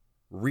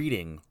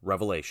Reading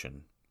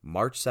Revelation,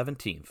 March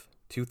 17th,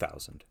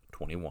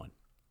 2021.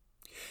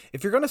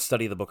 If you're going to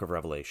study the book of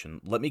Revelation,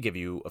 let me give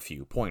you a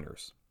few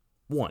pointers.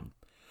 1.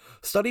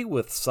 Study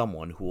with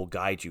someone who will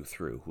guide you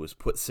through, who has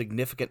put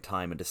significant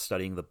time into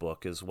studying the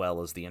book as well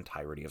as the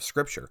entirety of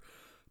Scripture.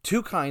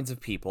 Two kinds of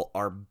people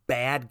are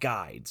bad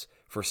guides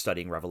for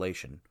studying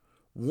Revelation.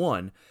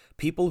 1.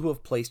 People who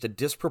have placed a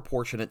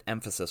disproportionate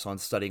emphasis on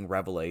studying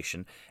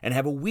Revelation and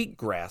have a weak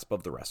grasp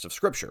of the rest of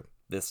Scripture.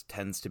 This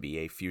tends to be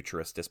a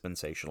futurist,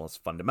 dispensationalist,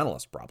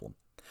 fundamentalist problem.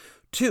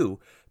 2.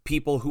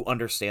 People who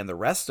understand the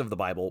rest of the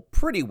Bible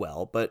pretty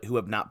well, but who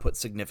have not put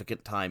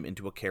significant time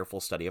into a careful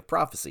study of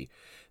prophecy.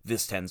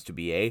 This tends to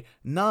be a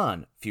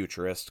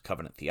non-futurist,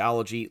 covenant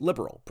theology,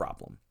 liberal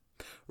problem.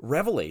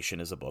 Revelation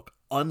is a book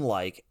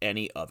unlike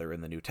any other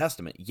in the New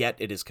Testament, yet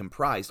it is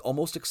comprised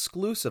almost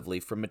exclusively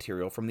from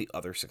material from the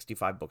other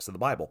 65 books of the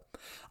Bible.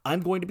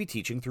 I'm going to be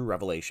teaching through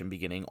Revelation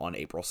beginning on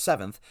April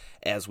 7th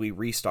as we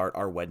restart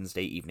our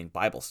Wednesday evening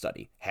Bible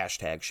study.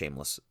 Hashtag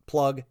shameless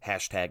plug,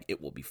 hashtag it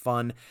will be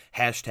fun,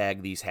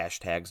 hashtag these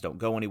hashtags don't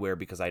go anywhere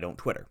because I don't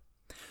Twitter.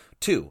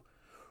 2.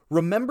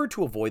 Remember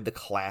to avoid the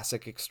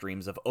classic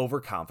extremes of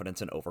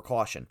overconfidence and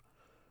overcaution.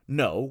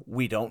 No,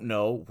 we don't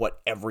know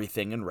what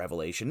everything in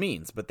Revelation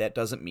means, but that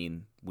doesn't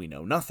mean we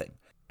know nothing.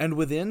 And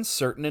within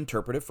certain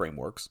interpretive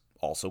frameworks,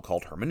 also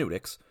called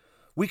hermeneutics,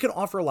 we can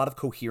offer a lot of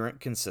coherent,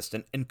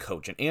 consistent, and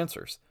cogent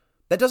answers.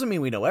 That doesn't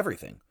mean we know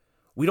everything.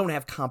 We don't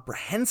have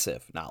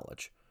comprehensive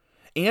knowledge.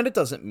 And it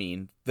doesn't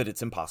mean that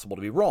it's impossible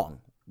to be wrong.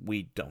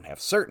 We don't have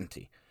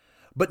certainty.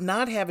 But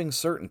not having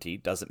certainty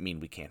doesn't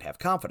mean we can't have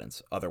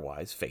confidence,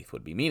 otherwise faith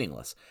would be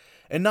meaningless.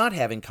 And not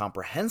having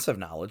comprehensive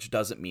knowledge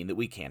doesn't mean that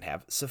we can't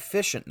have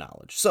sufficient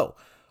knowledge. So,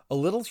 a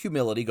little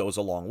humility goes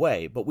a long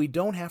way, but we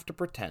don't have to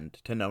pretend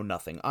to know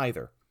nothing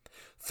either.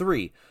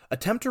 3.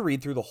 Attempt to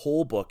read through the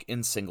whole book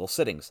in single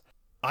sittings.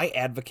 I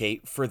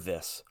advocate for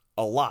this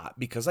a lot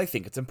because I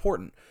think it's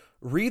important.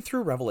 Read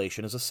through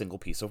Revelation as a single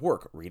piece of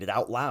work. Read it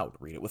out loud.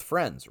 Read it with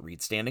friends.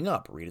 Read standing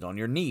up. Read it on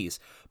your knees.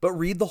 But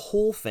read the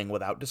whole thing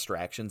without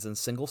distractions in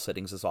single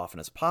sittings as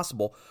often as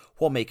possible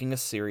while making a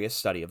serious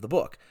study of the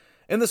book.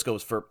 And this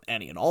goes for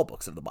any and all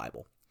books of the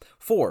Bible.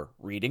 4.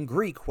 Read in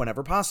Greek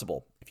whenever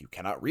possible. If you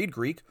cannot read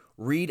Greek,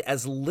 read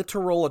as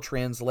literal a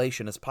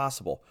translation as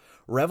possible.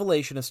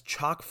 Revelation is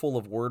chock full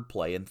of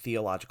wordplay and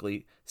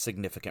theologically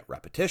significant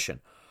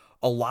repetition.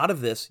 A lot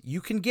of this you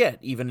can get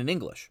even in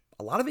English.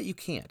 A lot of it you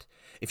can't.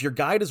 If your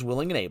guide is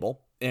willing and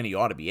able, and he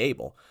ought to be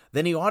able,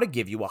 then he ought to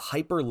give you a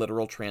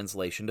hyper-literal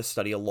translation to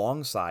study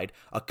alongside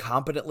a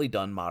competently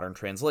done modern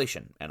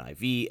translation.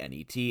 NIV,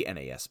 NET,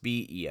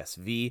 NASB,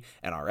 ESV,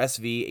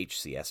 NRSV,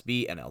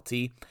 HCSB,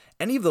 NLT.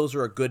 Any of those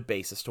are a good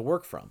basis to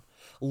work from.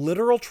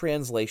 Literal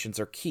translations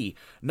are key,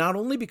 not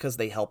only because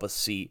they help us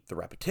see the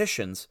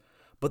repetitions,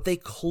 but they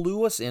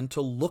clue us in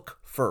to look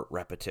for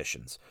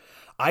repetitions.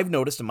 I've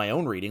noticed in my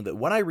own reading that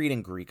when I read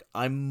in Greek,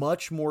 I'm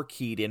much more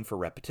keyed in for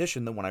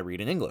repetition than when I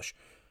read in English,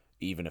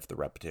 even if the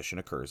repetition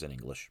occurs in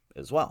English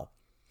as well.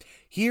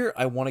 Here,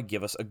 I want to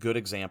give us a good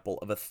example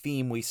of a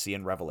theme we see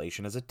in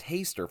Revelation as a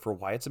taster for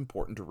why it's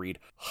important to read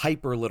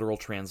hyper-literal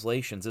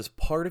translations as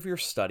part of your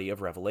study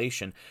of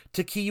Revelation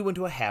to key you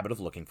into a habit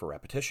of looking for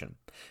repetition.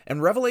 In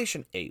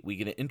Revelation 8, we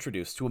get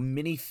introduced to a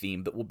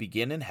mini-theme that will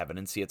begin in heaven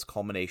and see its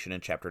culmination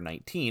in chapter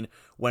 19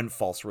 when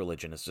false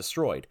religion is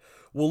destroyed.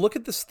 We'll look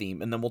at this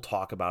theme and then we'll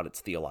talk about its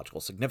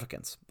theological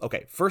significance.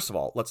 Okay, first of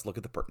all, let's look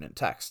at the pertinent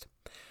text.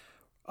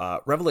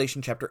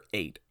 Revelation chapter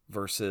 8,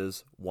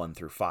 verses 1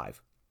 through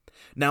 5.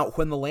 Now,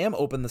 when the Lamb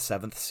opened the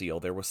seventh seal,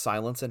 there was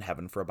silence in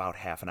heaven for about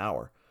half an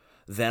hour.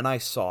 Then I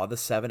saw the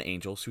 7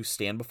 angels who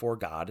stand before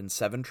God, and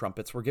 7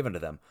 trumpets were given to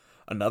them.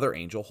 Another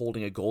angel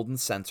holding a golden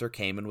censer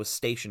came and was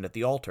stationed at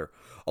the altar.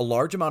 A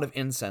large amount of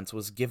incense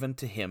was given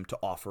to him to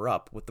offer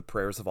up with the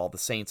prayers of all the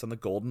saints on the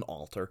golden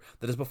altar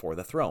that is before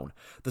the throne.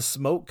 The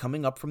smoke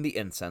coming up from the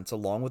incense,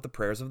 along with the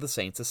prayers of the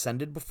saints,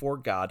 ascended before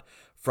God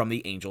from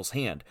the angel's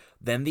hand.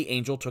 Then the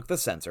angel took the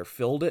censer,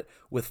 filled it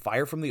with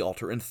fire from the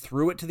altar, and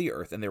threw it to the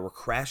earth, and there were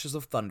crashes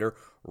of thunder,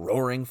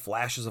 roaring,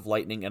 flashes of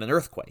lightning, and an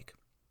earthquake.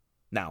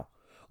 Now,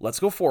 let's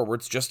go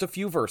forwards just a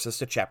few verses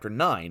to chapter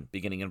 9,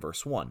 beginning in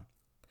verse 1.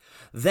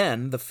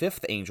 Then the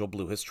 5th angel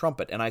blew his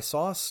trumpet, and I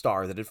saw a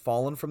star that had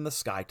fallen from the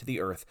sky to the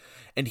earth,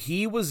 and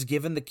he was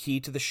given the key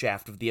to the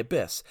shaft of the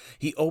abyss.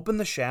 He opened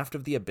the shaft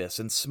of the abyss,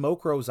 and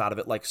smoke rose out of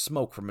it like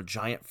smoke from a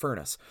giant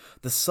furnace.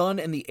 The sun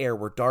and the air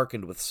were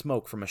darkened with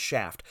smoke from a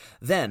shaft.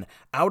 Then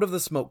out of the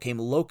smoke came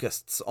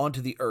locusts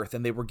onto the earth,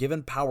 and they were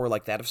given power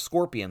like that of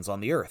scorpions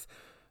on the earth.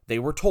 They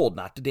were told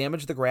not to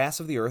damage the grass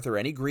of the earth or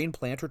any green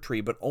plant or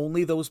tree, but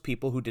only those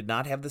people who did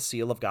not have the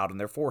seal of God on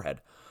their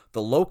forehead.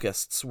 The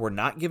locusts were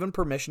not given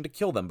permission to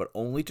kill them, but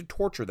only to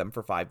torture them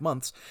for 5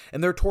 months,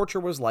 and their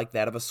torture was like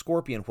that of a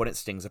scorpion when it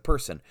stings a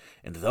person.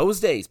 In those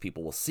days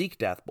people will seek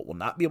death, but will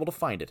not be able to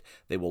find it.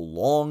 They will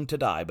long to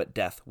die, but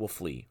death will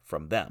flee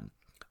from them.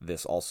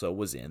 This also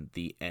was in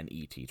the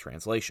NET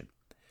translation.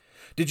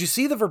 Did you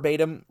see the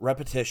verbatim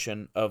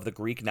repetition of the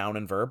Greek noun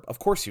and verb? Of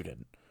course you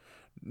didn't.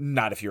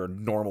 Not if you're a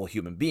normal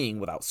human being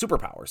without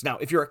superpowers. Now,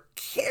 if you're a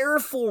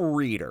careful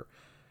reader,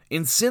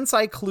 And since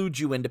I clued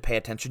you in to pay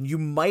attention, you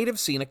might have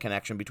seen a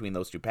connection between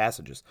those two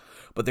passages.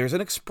 But there's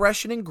an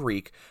expression in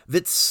Greek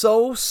that's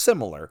so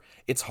similar,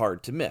 it's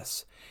hard to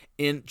miss.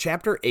 In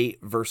chapter 8,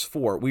 verse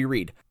 4, we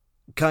read,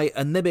 Kai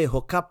anebe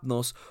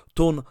hokapnos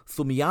ton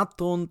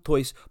thumiaton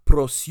tois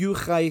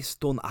prosiuchais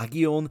ton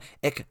agion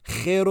ek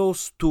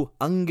cheros tu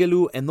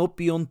angelu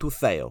enopion tu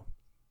theo.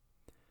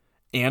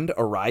 And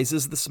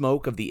arises the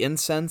smoke of the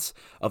incense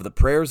of the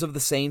prayers of the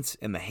saints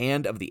in the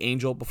hand of the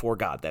angel before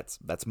God.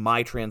 That's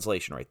my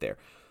translation right there.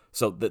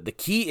 So the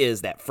key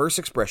is that first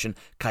expression,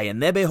 kai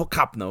anebe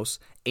hokapnos,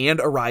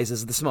 and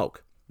arises the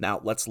smoke.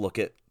 Now let's look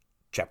at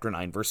chapter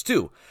 9, verse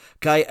 2.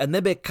 Kai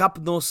anebe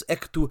kapnos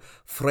ek tu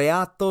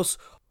phreatos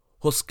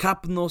hos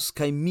kapnos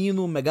kai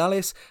minu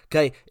megales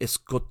kai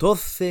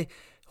escotothe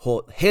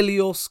ho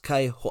helios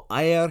kai ho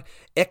aer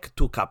ek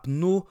tu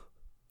kapnu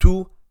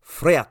tu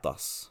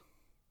phreatos.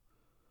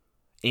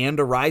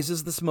 And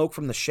arises the smoke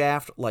from the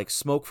shaft like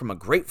smoke from a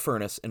great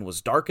furnace, and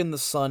was darkened the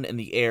sun and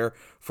the air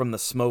from the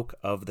smoke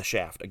of the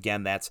shaft.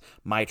 Again, that's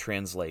my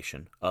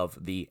translation of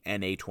the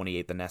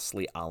NA28, the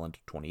Nestle Aland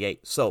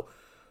 28. So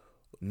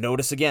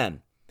notice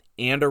again,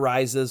 and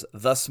arises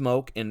the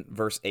smoke in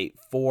verse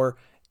 8:4,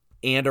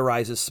 and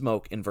arises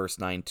smoke in verse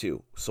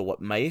 9:2. So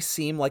what may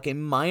seem like a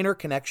minor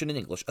connection in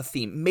English, a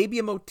theme, maybe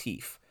a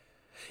motif,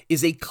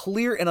 is a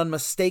clear and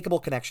unmistakable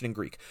connection in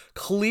Greek.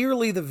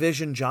 Clearly the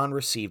vision John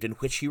received in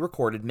which he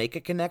recorded make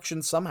a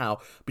connection somehow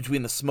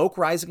between the smoke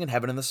rising in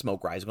heaven and the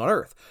smoke rising on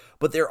earth.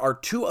 But there are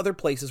two other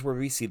places where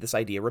we see this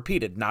idea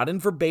repeated, not in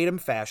verbatim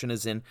fashion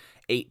as in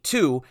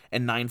 8:2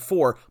 and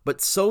 9:4,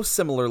 but so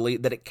similarly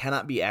that it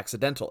cannot be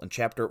accidental. In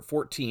chapter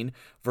 14,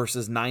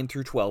 verses 9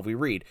 through 12, we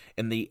read,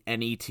 in the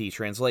NET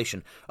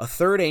translation, a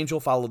third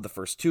angel followed the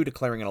first two,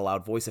 declaring in a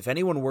loud voice, if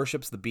anyone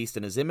worships the beast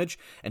in his image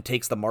and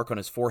takes the mark on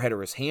his forehead or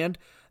his hand,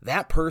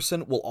 that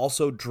person will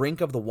also drink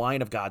of the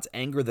wine of God's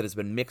anger that has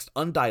been mixed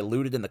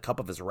undiluted in the cup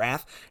of his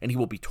wrath, and he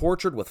will be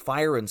tortured with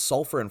fire and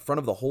sulfur in front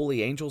of the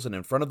holy angels and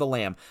in front of the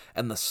Lamb,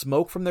 and the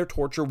smoke from their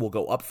torture will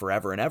go up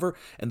forever and ever,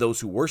 and those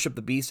who worship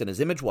the beast and his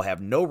image will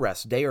have no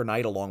rest day or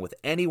night, along with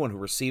anyone who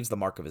receives the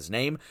mark of his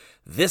name.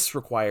 This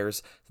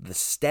requires the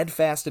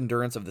steadfast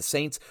endurance of the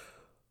saints,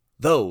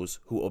 those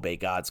who obey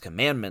God's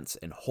commandments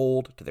and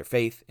hold to their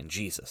faith in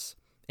Jesus.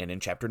 And in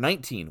chapter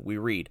 19, we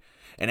read,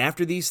 and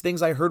after these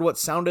things I heard what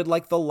sounded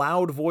like the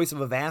loud voice of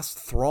a vast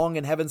throng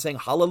in heaven saying,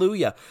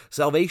 Hallelujah!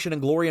 Salvation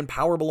and glory and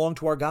power belong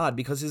to our God,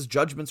 because his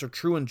judgments are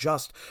true and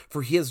just,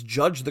 for he has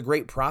judged the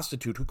great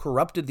prostitute who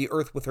corrupted the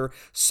earth with her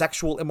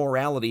sexual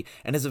immorality,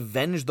 and has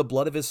avenged the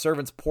blood of his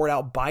servants poured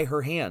out by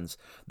her hands.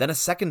 Then a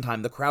second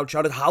time the crowd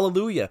shouted,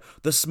 Hallelujah!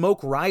 The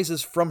smoke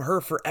rises from her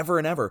forever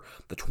and ever.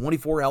 The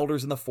 24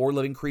 elders and the 4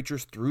 living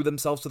creatures threw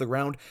themselves to the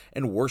ground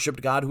and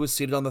worshipped God who is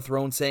seated on the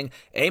throne, saying,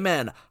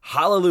 Amen!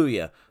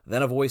 Hallelujah!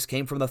 Then a voice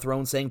came from the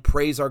throne saying,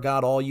 Praise our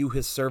God, all you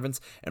his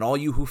servants, and all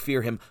you who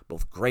fear him,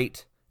 both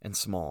great and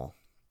small.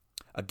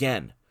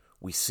 Again,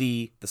 we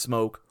see the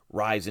smoke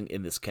rising,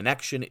 and this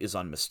connection is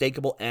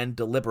unmistakable and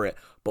deliberate.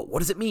 But what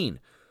does it mean?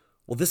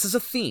 Well, this is a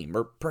theme,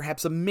 or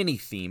perhaps a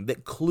mini-theme,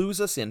 that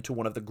clues us into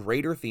one of the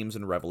greater themes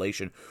in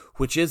Revelation,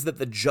 which is that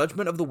the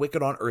judgment of the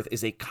wicked on earth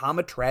is a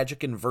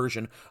comma-tragic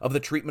inversion of the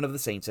treatment of the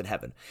saints in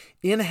heaven.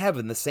 In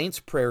heaven, the saints'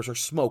 prayers are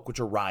smoke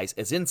which arise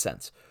as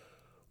incense.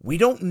 We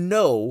don't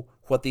know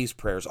what these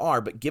prayers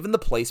are, but given the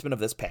placement of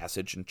this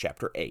passage in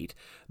chapter 8,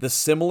 the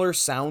similar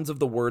sounds of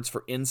the words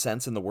for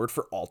incense and the word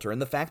for altar, and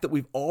the fact that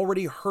we've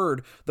already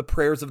heard the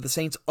prayers of the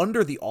saints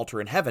under the altar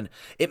in heaven,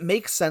 it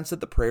makes sense that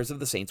the prayers of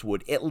the saints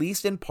would, at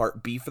least in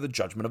part, be for the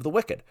judgment of the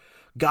wicked.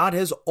 God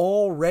has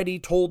already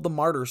told the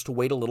martyrs to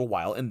wait a little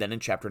while, and then in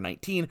chapter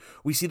 19,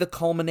 we see the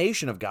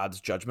culmination of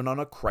God's judgment on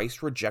a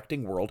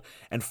Christ-rejecting world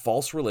and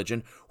false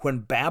religion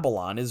when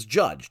Babylon is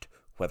judged.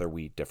 Whether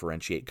we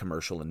differentiate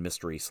commercial and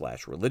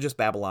mystery/religious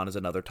Babylon is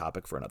another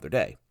topic for another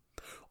day.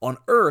 On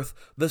earth,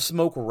 the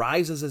smoke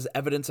rises as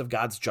evidence of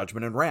God's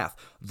judgment and wrath.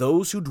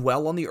 Those who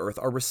dwell on the earth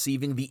are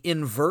receiving the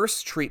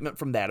inverse treatment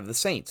from that of the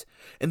saints.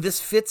 And this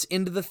fits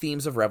into the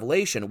themes of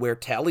Revelation, where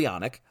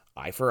talionic,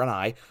 eye for an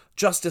eye,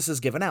 justice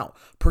is given out,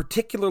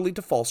 particularly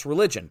to false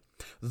religion.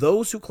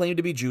 Those who claim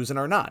to be Jews and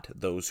are not,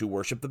 those who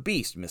worship the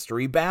beast,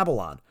 mystery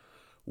Babylon.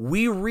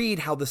 We read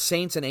how the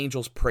saints and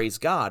angels praise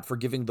God for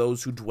giving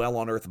those who dwell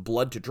on earth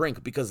blood to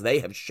drink because they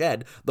have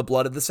shed the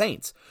blood of the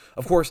saints.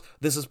 Of course,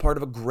 this is part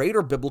of a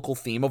greater biblical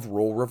theme of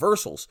role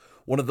reversals.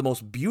 One of the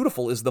most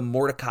beautiful is the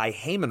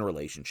Mordecai-Haman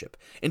relationship.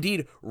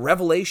 Indeed,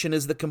 Revelation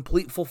is the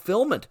complete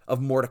fulfillment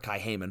of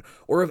Mordecai-Haman,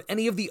 or of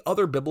any of the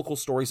other biblical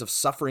stories of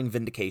suffering,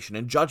 vindication,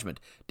 and judgment.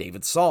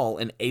 David Saul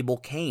and Abel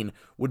Cain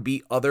would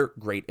be other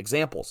great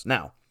examples.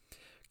 Now,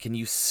 can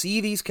you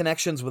see these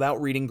connections without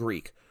reading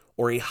Greek?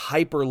 Or a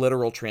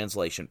hyper-literal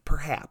translation,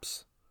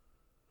 perhaps.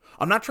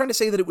 I'm not trying to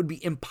say that it would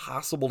be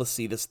impossible to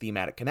see this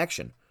thematic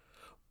connection,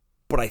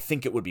 but I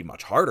think it would be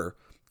much harder,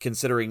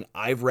 considering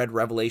I've read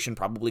Revelation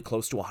probably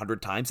close to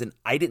 100 times, and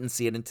I didn't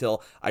see it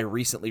until I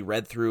recently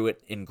read through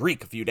it in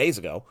Greek a few days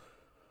ago.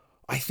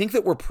 I think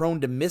that we're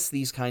prone to miss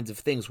these kinds of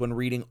things when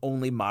reading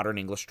only modern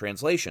English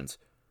translations.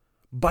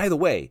 By the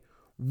way,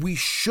 we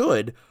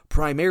should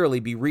primarily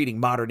be reading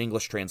modern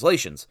English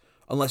translations,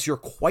 unless you're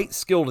quite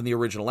skilled in the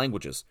original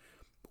languages,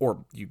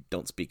 or you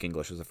don't speak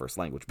English as a first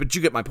language, but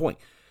you get my point.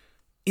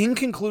 In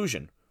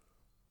conclusion,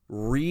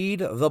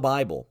 read the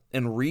Bible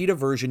and read a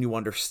version you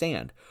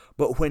understand.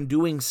 But when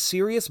doing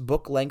serious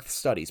book-length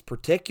studies,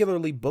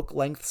 particularly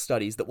book-length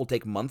studies that will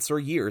take months or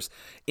years,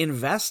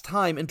 invest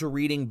time into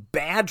reading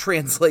bad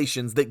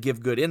translations that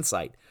give good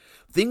insight.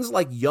 Things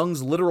like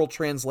Young's literal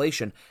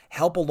translation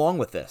help along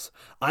with this.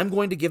 I'm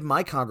going to give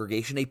my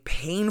congregation a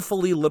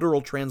painfully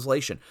literal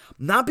translation,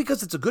 not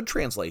because it's a good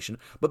translation,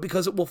 but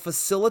because it will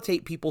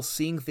facilitate people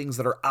seeing things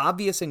that are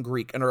obvious in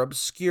Greek and are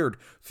obscured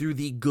through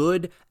the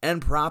good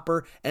and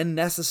proper and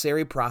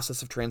necessary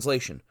process of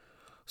translation.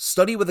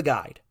 Study with a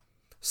guide.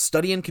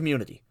 Study in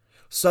community.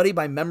 Study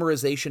by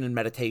memorization and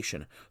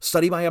meditation.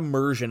 Study by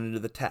immersion into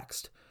the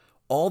text.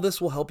 All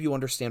this will help you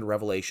understand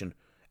Revelation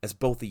as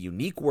both a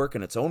unique work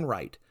in its own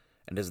right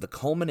and as the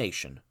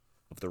culmination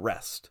of the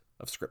rest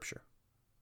of Scripture.